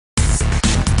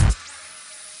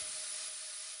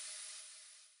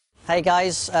Hey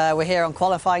guys, we're here on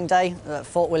qualifying day at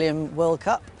Fort William World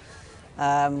Cup.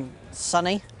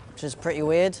 Sunny, which is pretty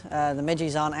weird. The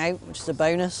midgies aren't out, which is a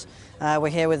bonus. We're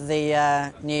here with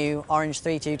the new Orange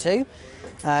 322.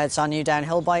 It's our new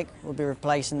downhill bike. We'll be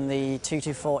replacing the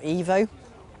 224 Evo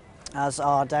as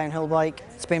our downhill bike.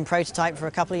 It's been prototyped for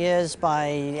a couple of years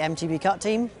by the MTB Cut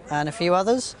team and a few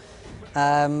others.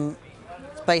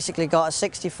 It's basically got a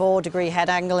 64-degree head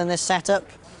angle in this setup.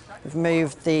 We've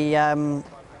moved the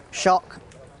shock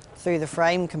through the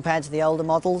frame compared to the older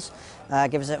models,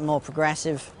 gives it a more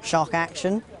progressive shock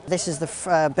action. This is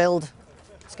the build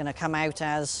it's going to come out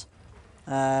as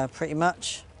pretty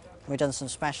much. We've done some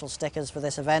special stickers for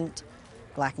this event.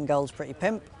 Black and gold's pretty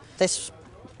pimp. This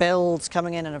build's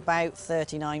coming in at about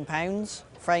 £39.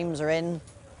 Frames are in,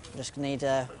 just need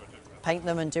to paint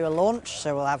them and do a launch,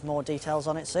 so we'll have more details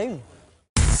on it soon.